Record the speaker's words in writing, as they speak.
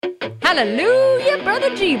Hallelujah, Brother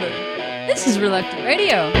Jeeber. This is Reluctant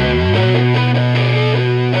Radio.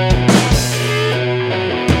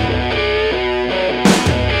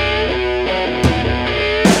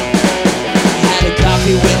 Had a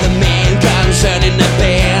coffee with a man concerning the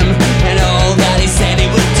band and all that he said he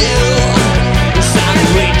would do. He sounded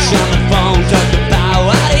rich on the phone, talked about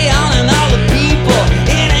what he owned and all the people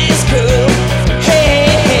in his crew.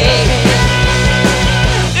 Hey, hey,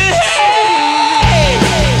 hey.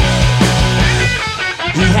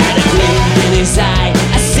 He had a glint in his eye,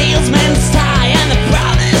 a salesman's tie, and the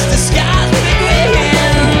promise disguised with a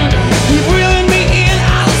grin. He reeled me in,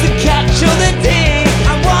 I was the catch of the day.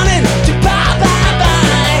 I wanted to buy.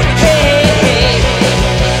 Hey, hey,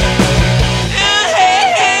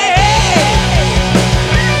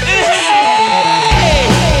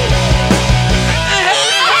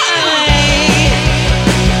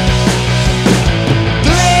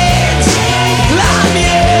 Glitch,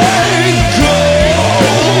 Lamier,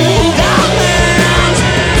 gold, diamonds,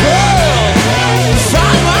 pearl,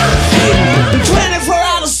 fine wine, 24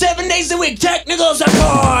 hours, 7 days a week, technical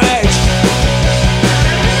support.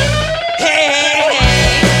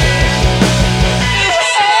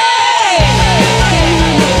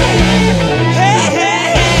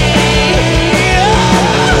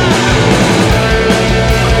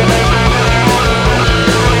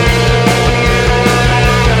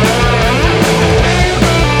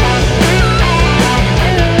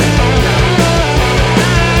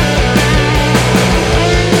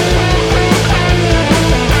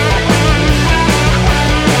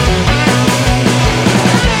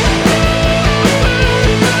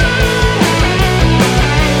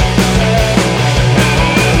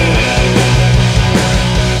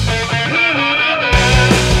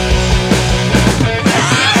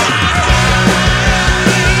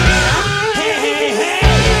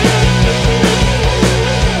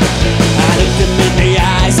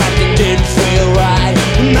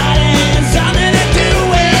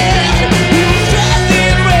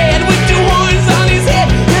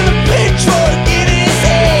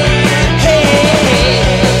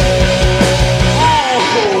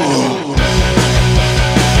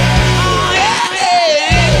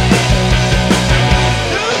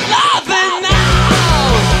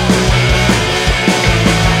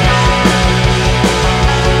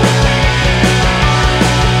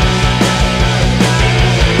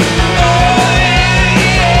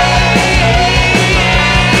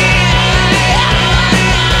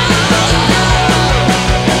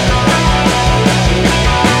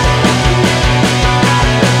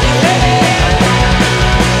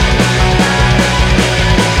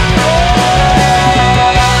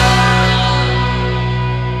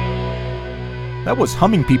 That was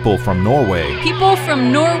Humming People from Norway. People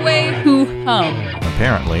from Norway who hum.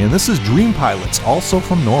 Apparently, and this is Dream Pilots, also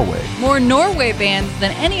from Norway. More Norway bands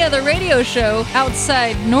than any other radio show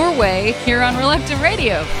outside Norway here on Reluctant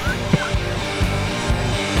Radio.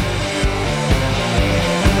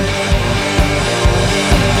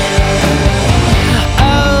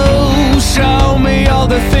 Oh, show me all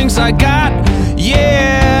the things I got.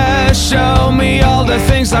 Yeah, show me all the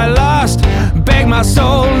things I lost. Beg my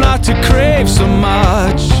soul not to crave so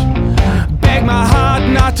much. Beg my heart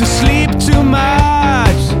not to sleep too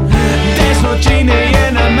much. There's no genie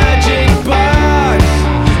in a magic box.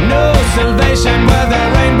 No salvation where the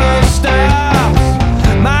rainbow stops.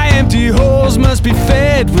 My empty holes must be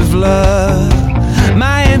fed with love.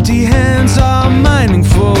 My empty hands are mining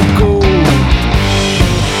for gold.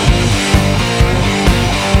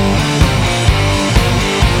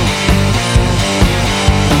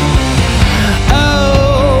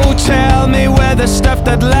 Tell me where the stuff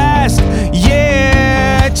that lasts.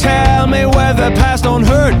 Yeah, tell me where the past don't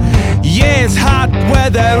hurt. Yeah, it's hot where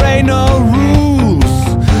there ain't no rules.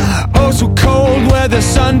 Oh, so cold where the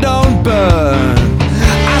sun don't burn.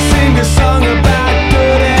 I sing a song about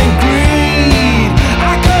good and greed.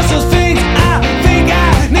 I curse those things I think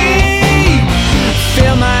I need.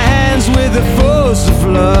 Fill my hands with the force of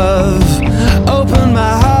love. Open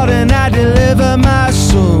my heart and I deliver my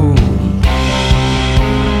soul.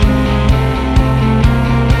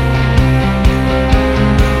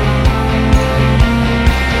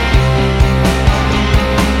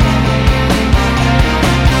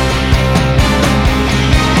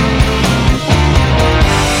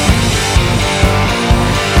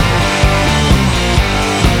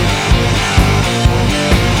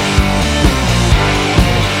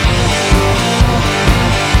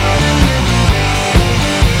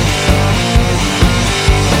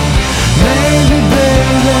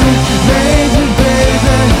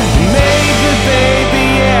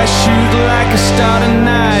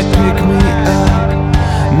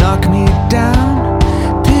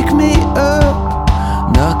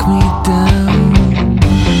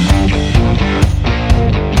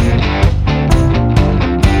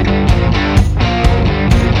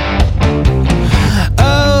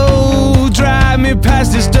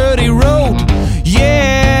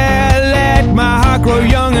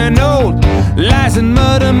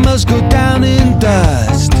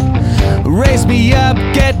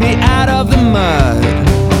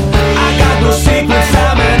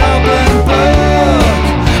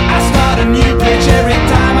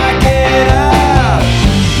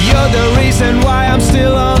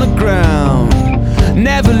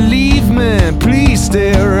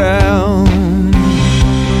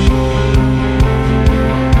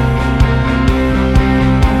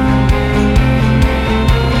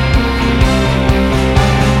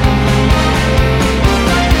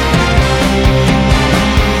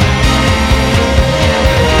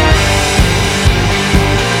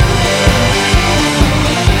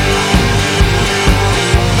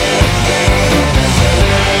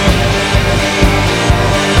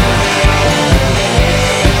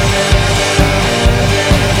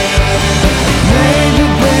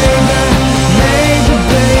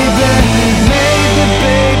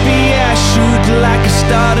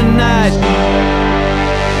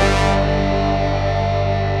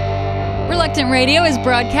 live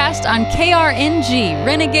broadcast on KRNG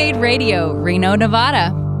Renegade Radio, Reno,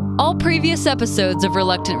 Nevada. All previous episodes of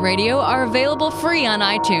Reluctant Radio are available free on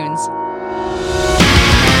iTunes.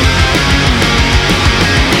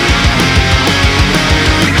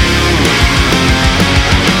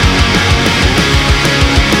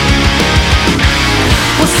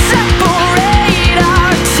 We'll separate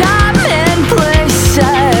our time and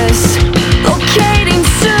places, locating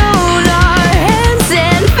soon our hands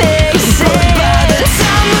and faces. By the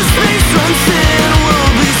time the space runs in,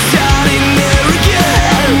 we'll be starting there again.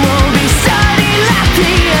 And we'll be starting at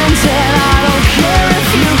the end, and I don't care if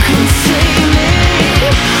you can see me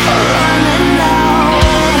running now,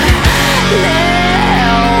 running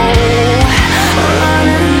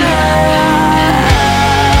now.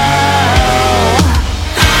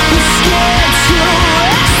 We're scared to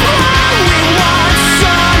explore, we want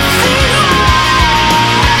something more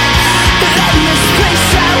than this place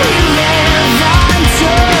that we live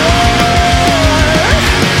under.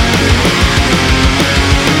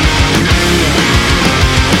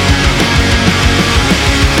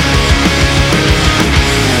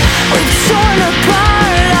 We've torn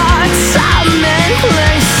apart our time and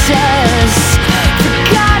places,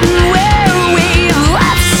 forgotten where we've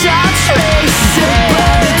left our traces.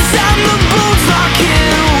 By the time the bones lock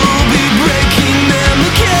in, we'll be breaking them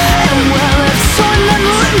again. And we'll have torn them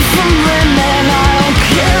limb from limb, and I don't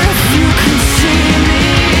care if you can see me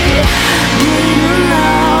bleeding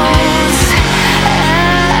out,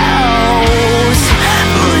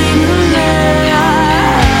 bleeding out.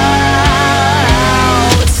 We're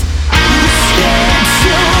scared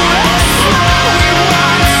to explore, we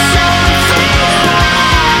want something more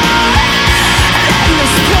than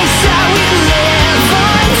this place that we live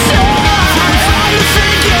under. Find the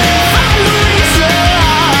figure, find the reason,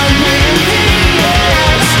 in the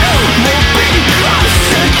end, we'll be close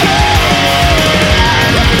again.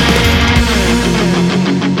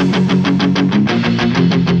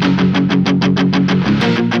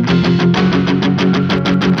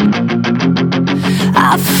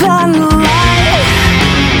 I found the light,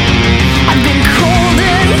 I've been cold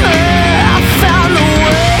and hurt. I found the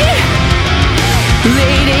way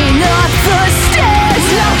leading up the stairs.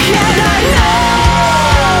 How can I know?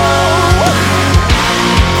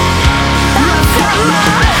 I found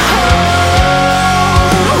my home.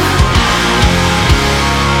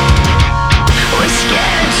 We're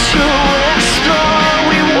scared to explore,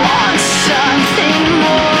 we want something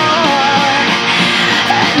more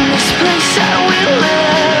than this place that we live.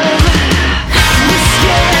 We're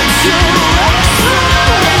scared to explore,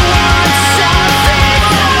 we want something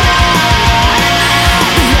more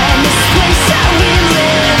than this place that we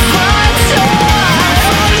live under.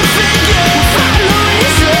 Find the figure, find the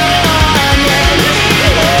reason, and in the end,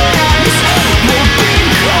 we'll be close again. We'll be close, we'll be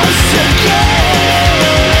close again.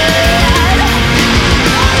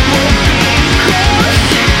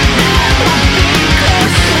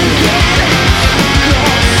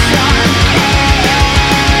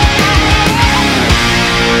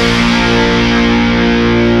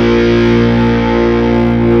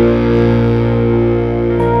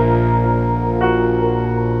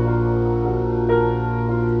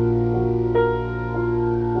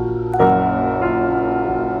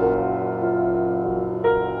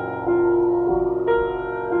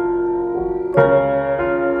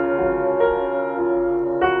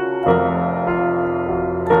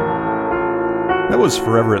 That was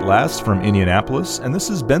Forever at Last from Indianapolis, and this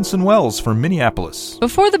is Benson Wells from Minneapolis.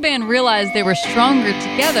 Before the band realized they were stronger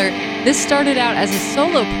together, this started out as a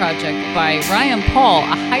solo project by Ryan Paul,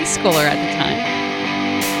 a high schooler at the time.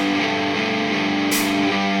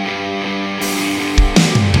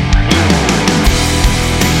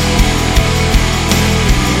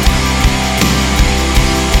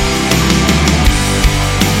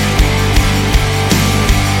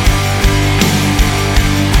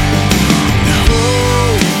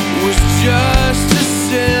 Was just a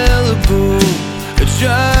syllable,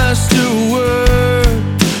 just a word,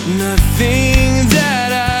 nothing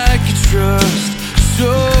that I could trust,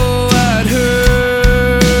 so I'd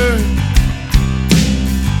heard.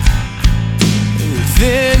 And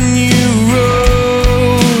then you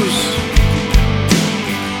rose,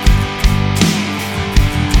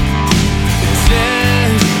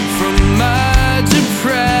 dead from my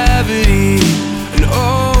depravity and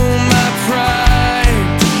all my pride.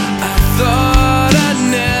 I thought I'd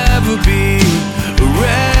never be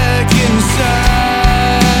reconciled.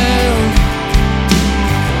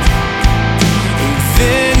 And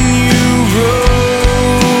then you rose.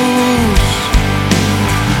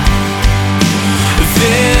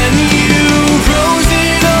 Then you rose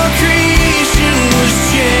and all creation was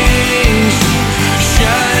changed.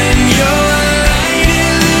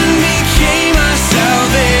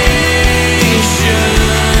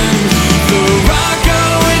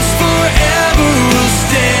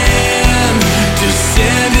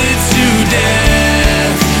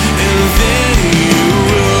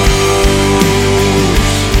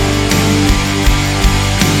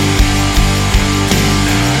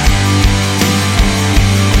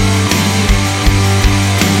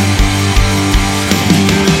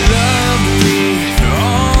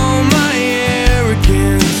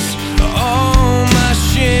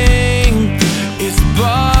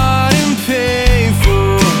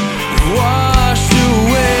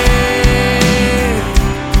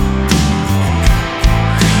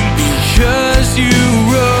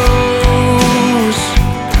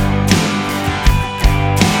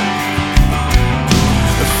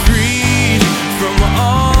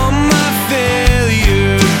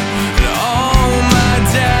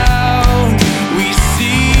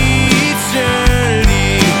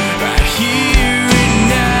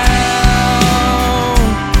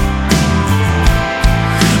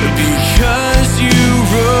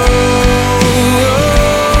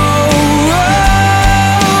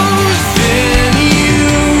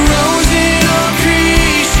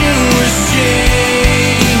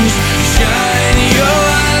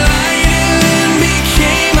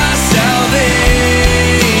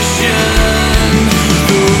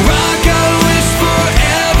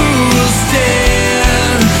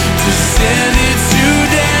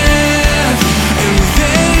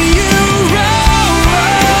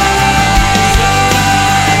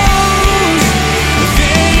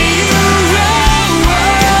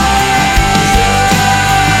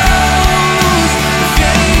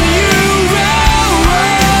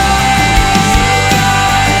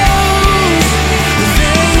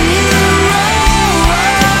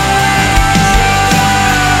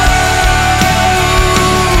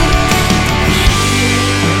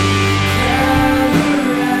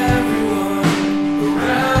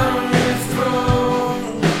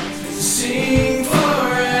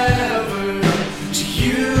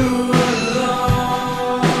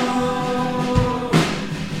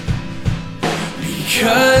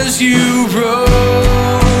 Then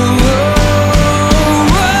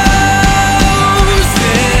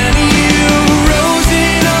you rose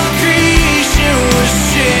and all creation was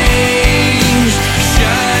changed.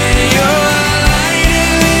 Shine your light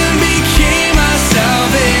and became my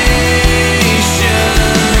salvation.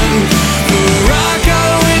 The rock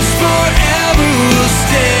on which forever will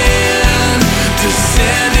stand,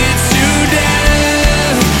 descended to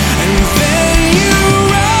death, and then you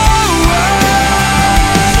rose.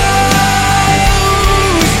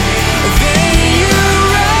 Then you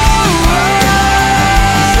rose.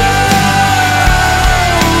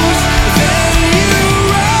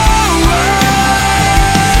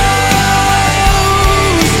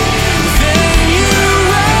 Then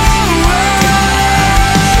you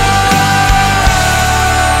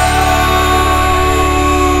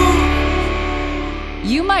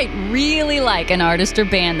You might really like an artist or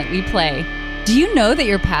band that we play. Do you know that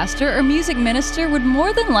your pastor or music minister would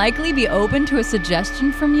more than likely be open to a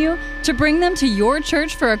suggestion from you to bring them to your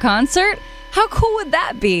church for a concert? How cool would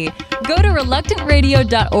that be? Go to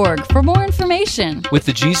reluctantradio.org for more information. With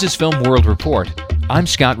the Jesus Film World Report, I'm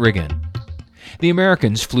Scott Riggin. The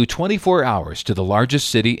Americans flew 24 hours to the largest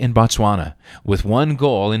city in Botswana with one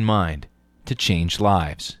goal in mind: to change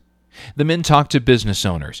lives. The men talked to business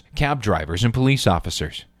owners, cab drivers, and police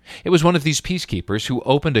officers. It was one of these peacekeepers who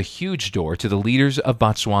opened a huge door to the leaders of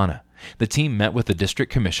Botswana. The team met with the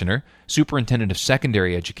district commissioner, superintendent of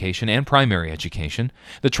secondary education and primary education,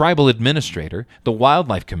 the tribal administrator, the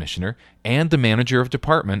wildlife commissioner, and the manager of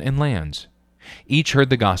department and lands. Each heard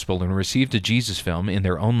the gospel and received a Jesus film in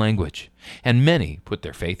their own language, and many put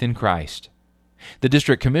their faith in Christ. The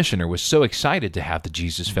district commissioner was so excited to have the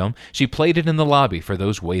Jesus film, she played it in the lobby for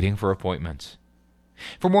those waiting for appointments.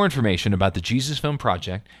 For more information about the Jesus Film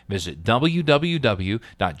Project, visit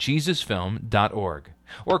www.jesusfilm.org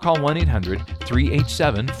or call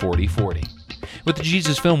 1-800-387-4040. With the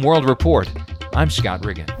Jesus Film World Report, I'm Scott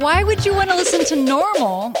Riggin. Why would you want to listen to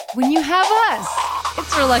Normal when you have us?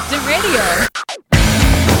 It's Reluctant Radio.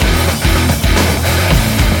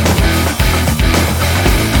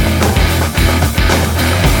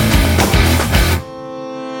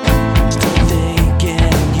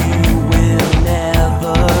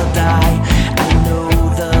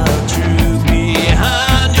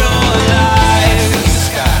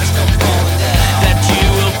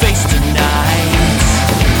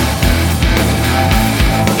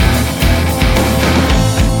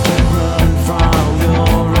 from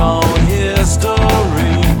your own history.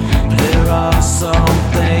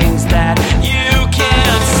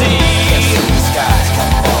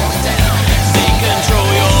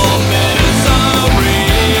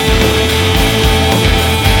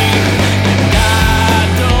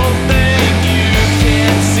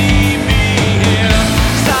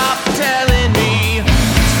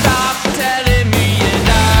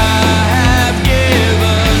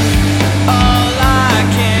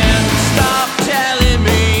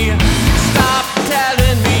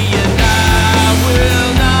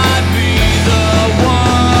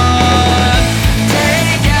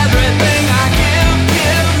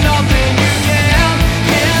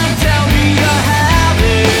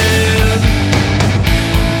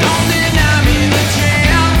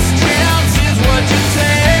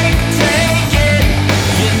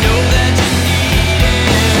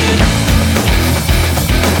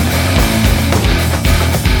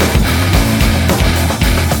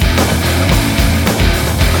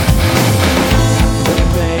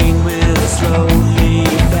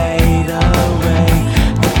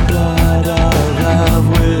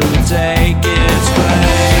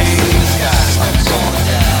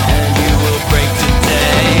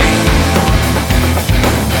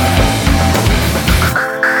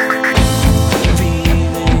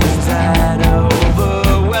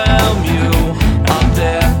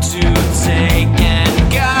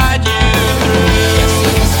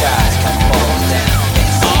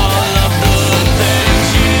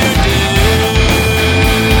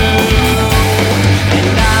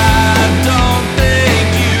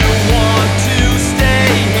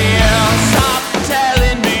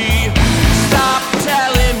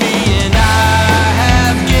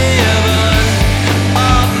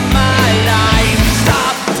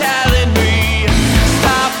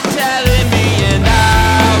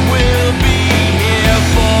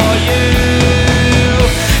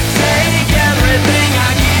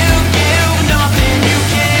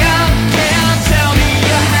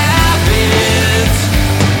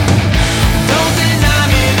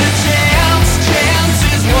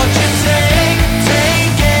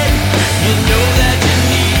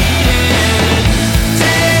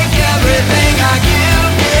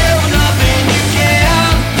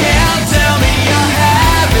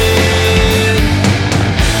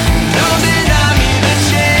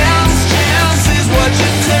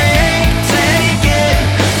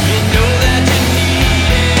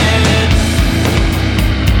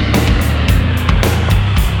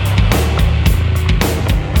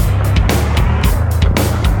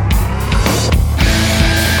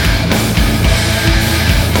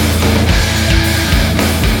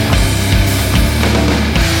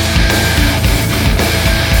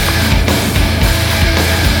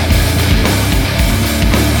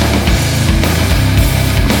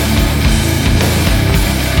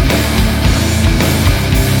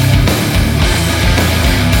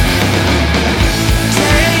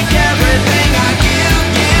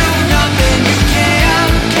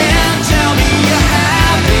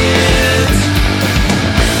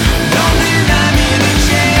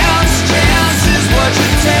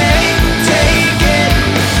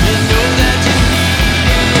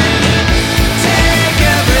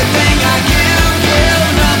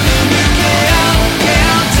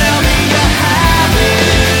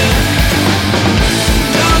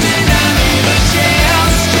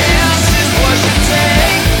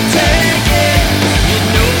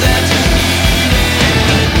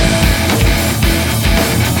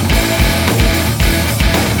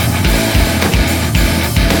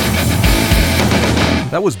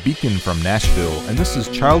 That was Beacon from Nashville, and this is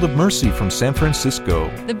Child of Mercy from San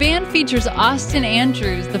Francisco. The band features Austin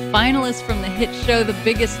Andrews, the finalist from the hit show The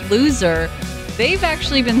Biggest Loser. They've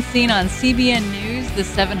actually been seen on CBN News, The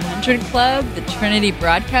 700 Club, the Trinity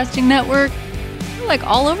Broadcasting Network. They're like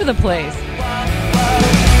all over the place.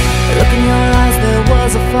 Look in your eyes, there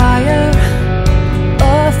was a fire,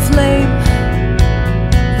 a flame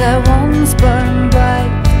that once burned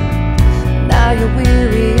bright. Now you're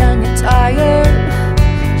weary and you're tired.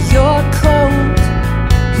 You're cold.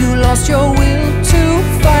 You lost your will to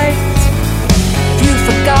fight. You've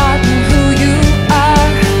forgotten who you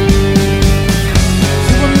are.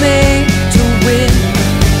 You were made to win.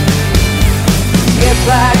 Get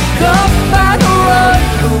back up and run.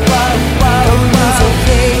 Don't lose your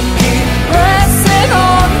faith. Keep pressing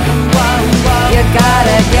on. You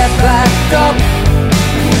gotta get back up.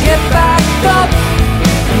 Get back up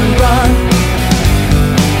and run.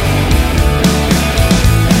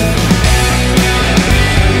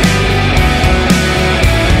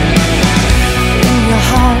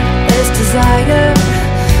 Desire,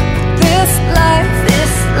 but this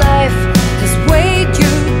life has weighed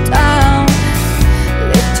you down.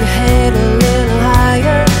 Lift your head a little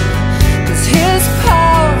higher, 'cause His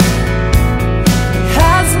power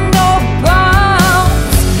has no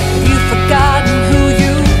bounds. You've forgotten who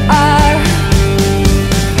you are.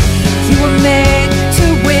 You were made to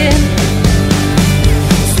win.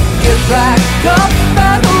 So get back up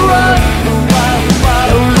and run.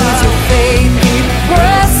 Don't lose your faith, keep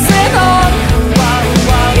pressing on.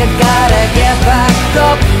 You gotta get back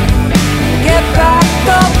up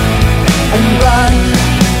and run,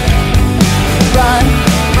 run,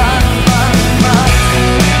 run, run, run.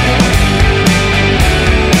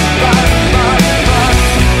 Run, run, run.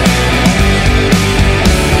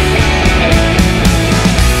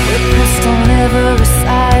 We're pressed on every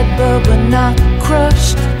side, but we're not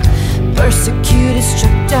crushed. Persecuted,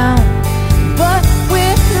 struck down, but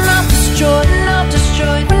we're not destroyed, not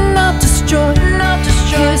destroyed. We're not destroyed, not destroyed.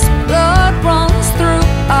 His blood runs through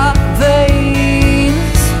our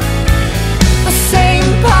veins. The same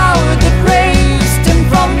power that raised Him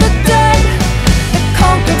from the dead, that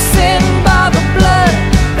conquered sin by the blood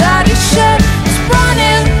that He shed, is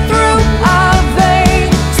running through our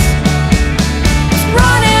veins. It's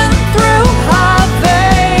running through our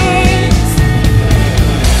veins.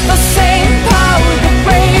 The same power that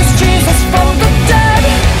raised Jesus from the dead,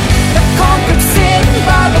 that conquered sin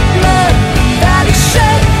by the blood that He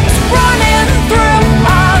shed, is running through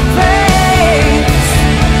our veins.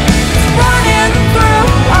 It's running through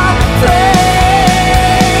our veins.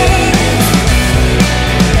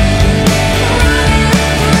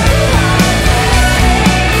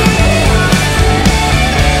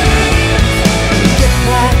 Get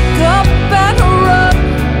back up and run.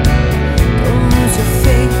 Don't lose your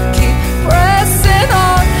faith, keep pressing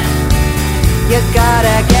on. You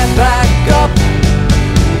gotta get back up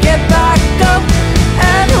and run,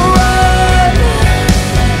 run, run.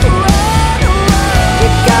 You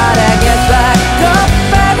gotta get back up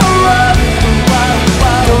and run.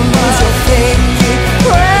 Don't lose your faith, keep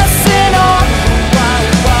pressing on.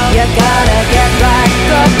 You gotta get back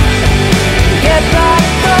up and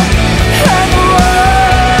run,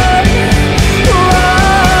 run,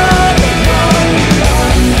 run,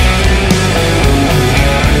 run.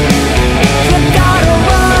 You gotta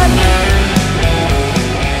run.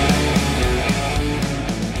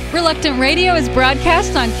 Reluctant Radio is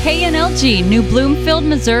broadcast on KNLG, New Bloomfield,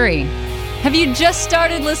 Missouri. Have you just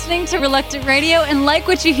started listening to Reluctant Radio and like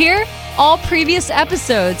what you hear? All previous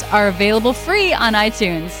episodes are available free on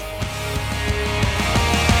iTunes.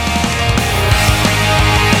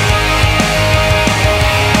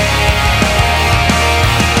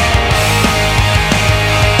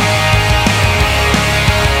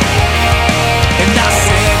 And I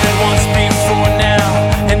said it once before now,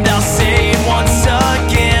 and I'll say it once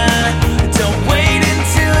again. Don't wait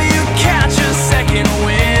until you catch a second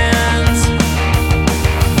wind.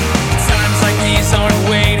 Times like these aren't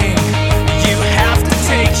waiting. You have to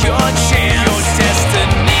take your chance. Your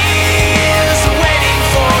destiny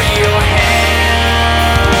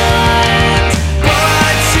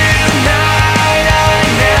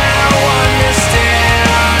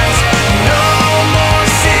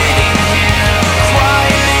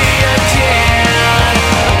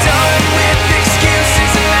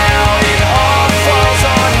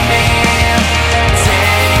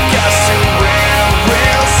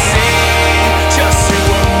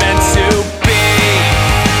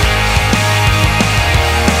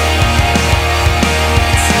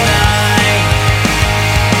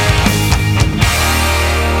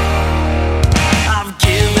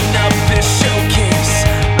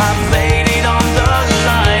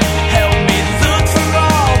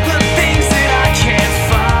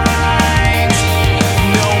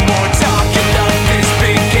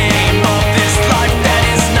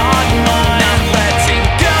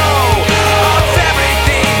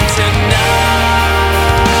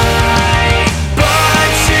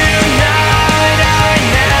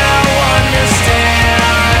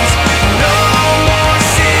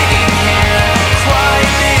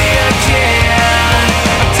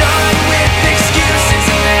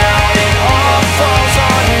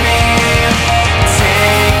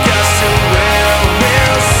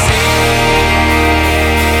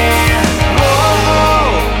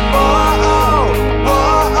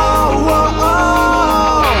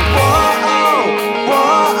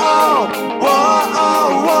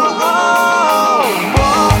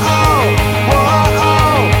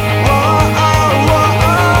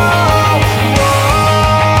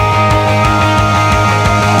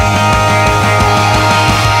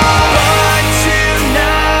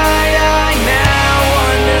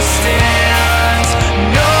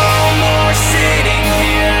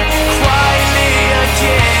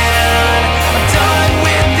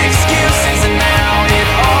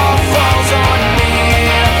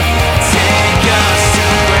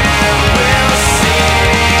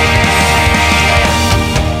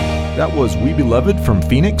was We Beloved from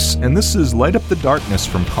Phoenix, and this is Light Up the Darkness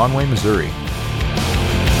from Conway, Missouri.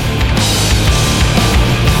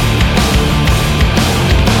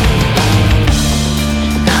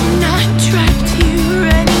 I'm not trapped here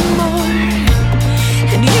anymore,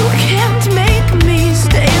 and you can't make me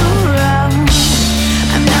stay around.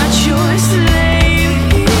 I'm not your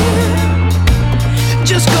slave here.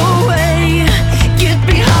 Just go away, get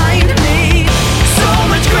behind me. So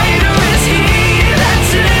much greater is He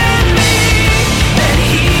that's in me than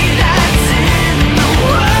he that's in the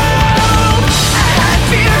world. I had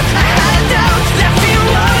fear, I had doubt, that fear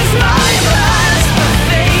was my past, but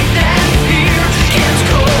faith and fear can't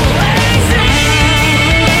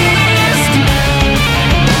coexist.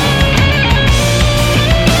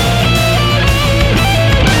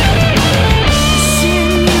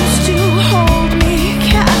 Sin used to hold me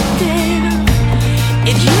captive.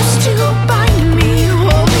 It used to bind me,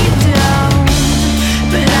 hold me down,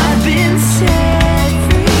 but I've been set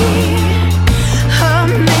free.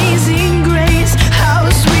 Amazing grace, how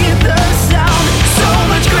sweet the sound. So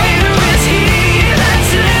much greater is He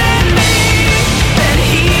that's in me than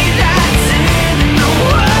he that's in the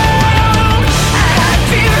world. I had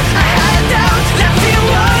fear, I had doubt, that fear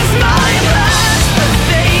was my past, but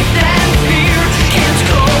faith and fear can't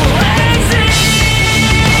coexist.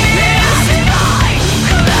 This is my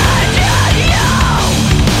command you,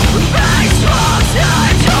 my strong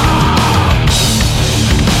side home.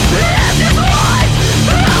 This is what I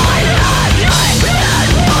have done,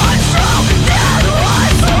 one strong, that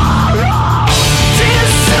one sorrow.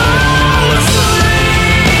 Tis so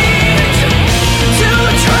sweet to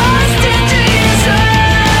trust in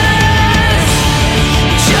Jesus,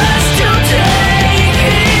 just to take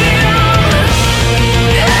Him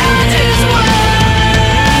and His word.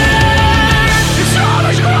 So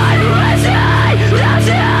much greater is He that's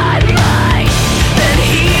in me than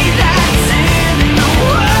he that's in the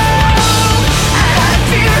world. I had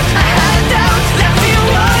fear, I had doubt, that fear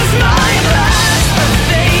was my past, but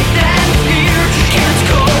faith and fear can't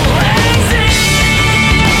coexist.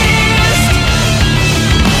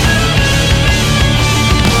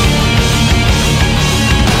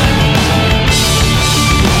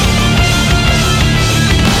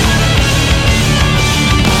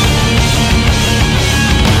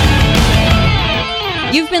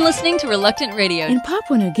 You've been listening to Reluctant Radio. In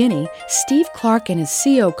Papua New Guinea, Steve Clark and his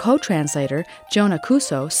CO co-translator, Jonah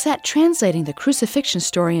Kuso, sat translating the crucifixion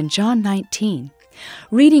story in John 19.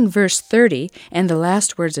 Reading verse 30 and the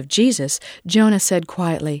last words of Jesus, Jonah said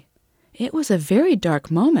quietly, "It was a very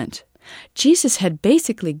dark moment. Jesus had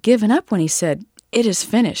basically given up when he said, 'It is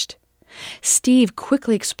finished.'" Steve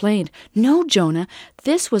quickly explained, "No, Jonah,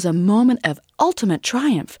 this was a moment of ultimate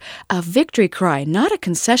triumph, a victory cry, not a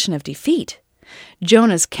concession of defeat."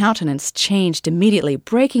 Jonah's countenance changed immediately,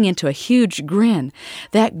 breaking into a huge grin.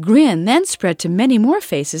 That grin then spread to many more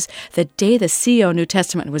faces the day the CO New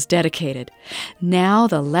Testament was dedicated. Now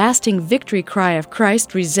the lasting victory cry of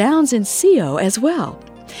Christ resounds in CO as well.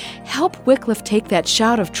 Help Wycliffe take that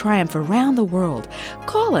shout of triumph around the world.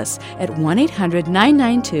 Call us at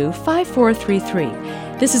 1-800-992-5433.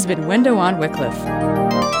 This has been Window on Wycliffe.